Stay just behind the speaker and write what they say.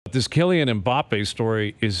This Kylian Mbappe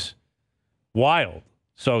story is wild.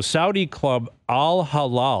 So Saudi club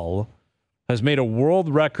Al-Hilal has made a world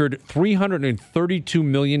record $332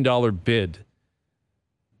 million bid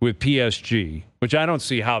with PSG, which I don't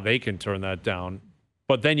see how they can turn that down.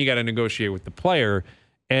 But then you got to negotiate with the player,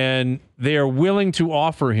 and they are willing to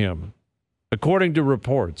offer him, according to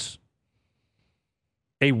reports,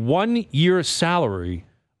 a 1-year salary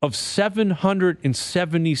of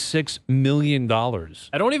 $776 million.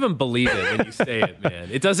 I don't even believe it when you say it, man.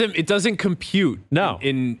 It doesn't compute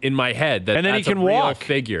in my head that and then that's he can a real walk.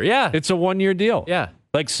 figure. Yeah. It's a 1-year deal. Yeah.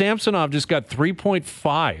 Like Samsonov just got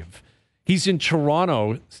 3.5. He's in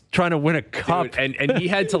Toronto trying to win a cup. Dude, and he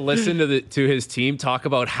had to listen to his team talk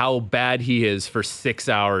about how bad he is for 6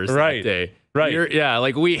 hours that day. Right.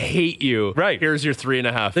 Like, we hate you. Right. Here's your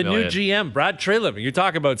 $3.5 The million. new GM, Brad Treliving. You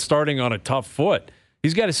talk about starting on a tough foot.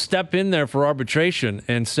 He's got to step in there for arbitration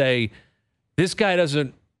and say, this guy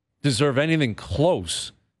doesn't deserve anything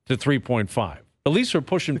close to 3.5. At least we're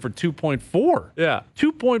pushing for 2.4. Yeah.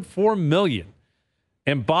 2.4 million.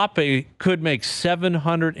 Mbappe could make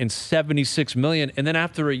 $776 million, and then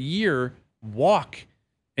after a year, walk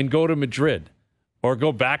and go to Madrid. Or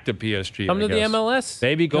go back to PSG. Come to the MLS.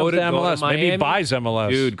 Maybe go to MLS. Maybe he buys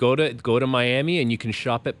MLS. Dude, go to Miami and you can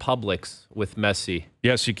shop at Publix with Messi.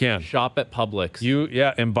 Yes, you can. Shop at Publix.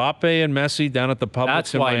 Mbappe and Messi down at the Publix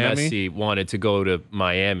That's in why Miami. Messi wanted to go to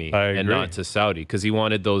Miami and not to Saudi, because he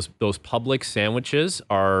wanted those Publix sandwiches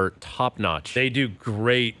are top notch. They do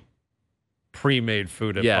great pre-made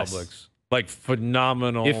food at Publix. Like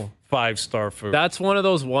phenomenal 5-star food. That's one of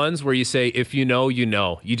those ones where you say, if you know, you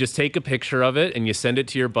know. You just take a picture of it and you send it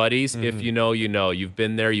to your buddies. Mm-hmm. If you know, you know. You've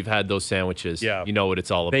been there. You've had those sandwiches. Yeah. You know what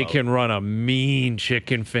it's all about. They can run a mean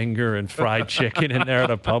chicken finger and fried chicken in there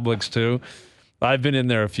at a Publix too. I've been in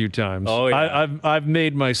there a few times. Oh, yeah. I've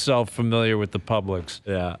made myself familiar with the Publix.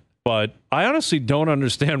 Yeah. But I honestly don't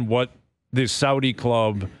understand what the Saudi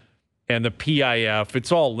club and the PIF,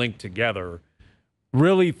 it's all linked together,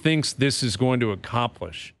 really thinks this is going to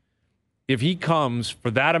accomplish. If he comes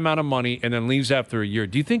for that amount of money and then leaves after a year,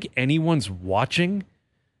 do you think anyone's watching?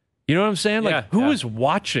 You know what I'm saying? Like, who is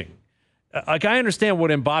watching? Like, I understand what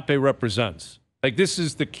Mbappe represents. Like, this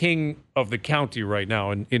is the king of the county right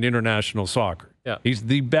now in international soccer. Yeah. He's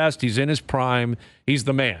the best. He's in his prime. He's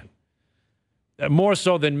the man. More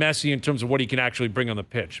so than Messi in terms of what he can actually bring on the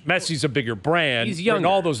pitch. Messi's a bigger brand. He's younger.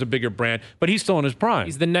 Ronaldo's a bigger brand, but he's still in his prime.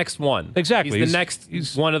 He's the next one. Exactly.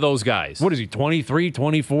 He's one of those guys. What is he, 23,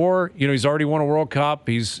 24? You know, he's already won a World Cup.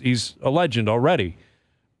 He's a legend already.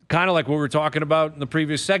 Kind of like what we were talking about in the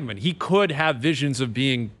previous segment. He could have visions of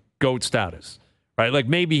being GOAT status, right? Like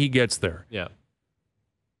maybe he gets there. Yeah.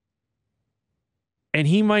 And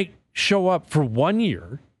he might show up for 1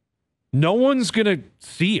 year. No one's going to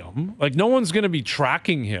see him. Like, no one's going to be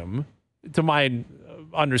tracking him, to my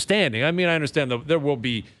understanding. I mean, I understand there will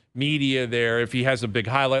be media there if he has a big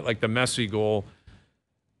highlight like the Messi goal.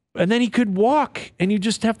 And then he could walk, and you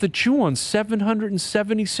just have to chew on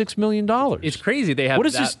 $776 million. It's crazy. They have what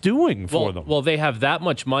is this doing for them? Well, they have that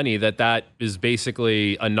much money that is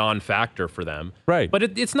basically a non-factor for them. Right. But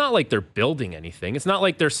it's not like they're building anything. It's not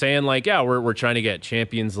like they're saying, like, yeah, we're trying to get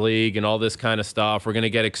Champions League and all this kind of stuff. We're going to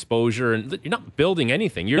get exposure. And you're not building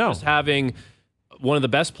anything. You're just having one of the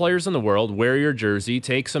best players in the world wear your jersey,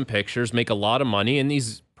 take some pictures, make a lot of money, and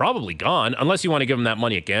he's probably gone, unless you want to give him that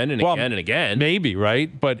money again and again and again. Maybe,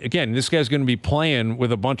 right? But again, this guy's going to be playing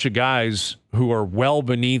with a bunch of guys who are well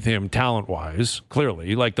beneath him talent-wise,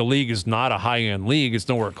 clearly. Like, the league is not a high-end league. It's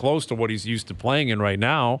nowhere close to what he's used to playing in right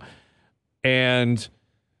now. And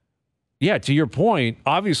yeah, to your point,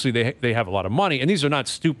 obviously they have a lot of money, and these are not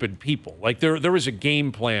stupid people. Like, there is a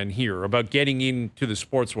game plan here about getting into the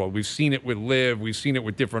sports world. We've seen it with LIV. We've seen it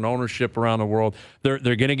with different ownership around the world. They're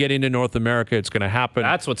going to get into North America. It's going to happen.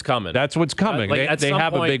 That's what's coming. That's what's coming. They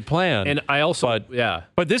have a big plan. And I also,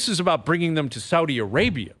 But this is about bringing them to Saudi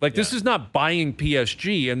Arabia. Like, this is not buying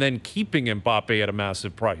PSG and then keeping Mbappe at a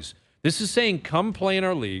massive price. This is saying, come play in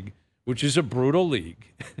our league, which is a brutal league.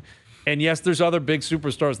 And yes, there's other big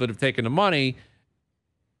superstars that have taken the money.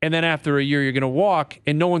 And then after a year, you're going to walk,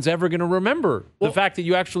 and no one's ever going to remember the fact that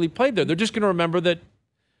you actually played there. They're just going to remember that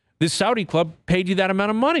this Saudi club paid you that amount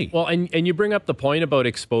of money. Well, and you bring up the point about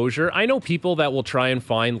exposure. I know people that will try and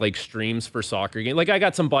find, like, streams for soccer games. Like, I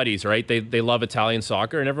got some buddies, right? They love Italian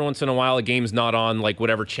soccer, and every once in a while, a game's not on, like,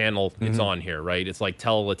 whatever channel it's on here, right? It's like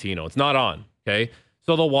Tele Latino. It's not on, okay?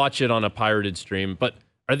 So they'll watch it on a pirated stream, but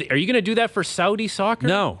are you going to do that for Saudi soccer?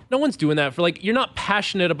 No. No one's doing that for, like, you're not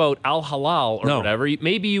passionate about Al-Hilal or whatever.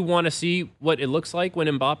 Maybe you want to see what it looks like when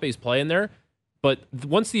Mbappe's playing there. But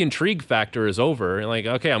once the intrigue factor is over, like,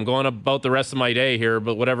 okay, I'm going about the rest of my day here,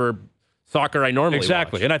 but whatever soccer I normally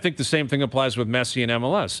watch. And I think the same thing applies with Messi and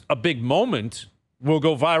MLS. A big moment will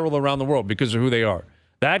go viral around the world because of who they are.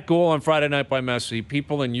 That goal on Friday night by Messi,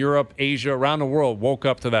 people in Europe, Asia, around the world woke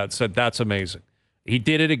up to that and said, that's amazing. He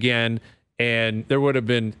did it again, and there would have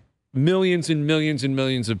been millions and millions and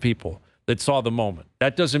millions of people that saw the moment.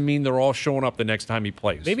 That doesn't mean they're all showing up the next time he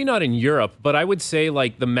plays. Maybe not in Europe, but I would say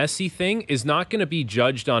like the Messi thing is not going to be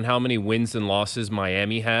judged on how many wins and losses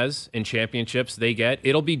Miami has in championships they get.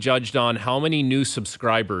 It'll be judged on how many new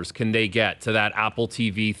subscribers can they get to that Apple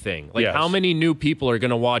TV thing. Like how many new people are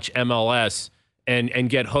going to watch MLS and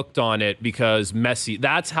get hooked on it because Messi,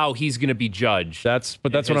 that's how he's going to be judged. That's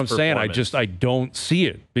what I'm saying. I don't see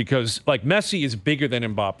it because like Messi is bigger than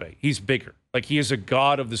Mbappe. He's bigger. Like he is a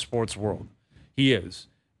god of the sports world. He is.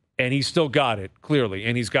 And he's still got it, clearly.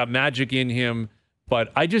 And he's got magic in him.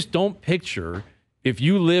 But I just don't picture if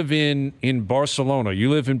you live in Barcelona, you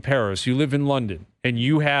live in Paris, you live in London, and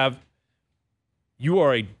you are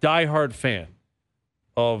a diehard fan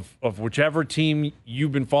of whichever team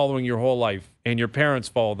you've been following your whole life, and your parents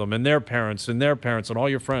follow them, and their parents, and their parents, and all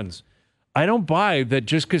your friends. I don't buy that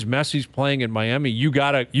just because Messi's playing in Miami, you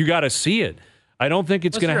gotta see it. I don't think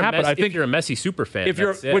it's going to happen. I think you're a Messi super fan,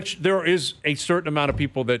 which there is a certain amount of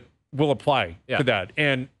people that will apply to that.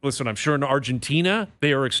 And listen, I'm sure in Argentina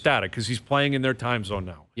they are ecstatic because he's playing in their time zone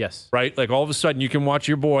now. Yes, right. Like all of a sudden you can watch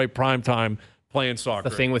your boy prime time playing soccer.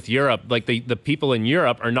 The thing with Europe, like the people in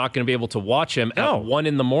Europe are not going to be able to watch him at 1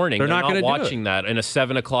 a.m. They're not going to watching that in a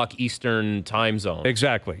 7 o'clock Eastern time zone.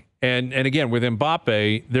 Exactly. And again, with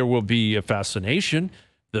Mbappe, there will be a fascination.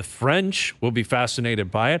 The French will be fascinated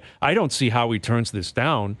by it. I don't see how he turns this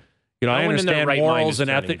down. You know, I understand morals and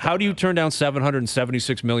ethics. How do you turn down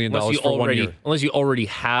 $776 million for 1 year? Unless you already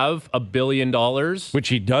have $1 billion. Which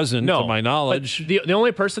he doesn't, to my knowledge. The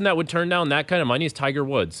only person that would turn down that kind of money is Tiger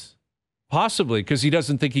Woods. Possibly, because he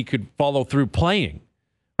doesn't think he could follow through playing.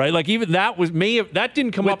 Right? Like even that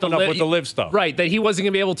didn't come up enough with the live stuff. Right, that he wasn't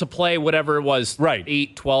going to be able to play whatever it was,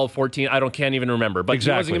 8, 12, 14, can't even remember. But he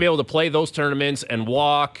wasn't going to be able to play those tournaments and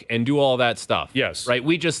walk and do all that stuff. Yes. Right?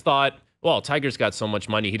 We just thought, well, Tiger's got so much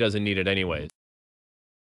money, he doesn't need it anyways.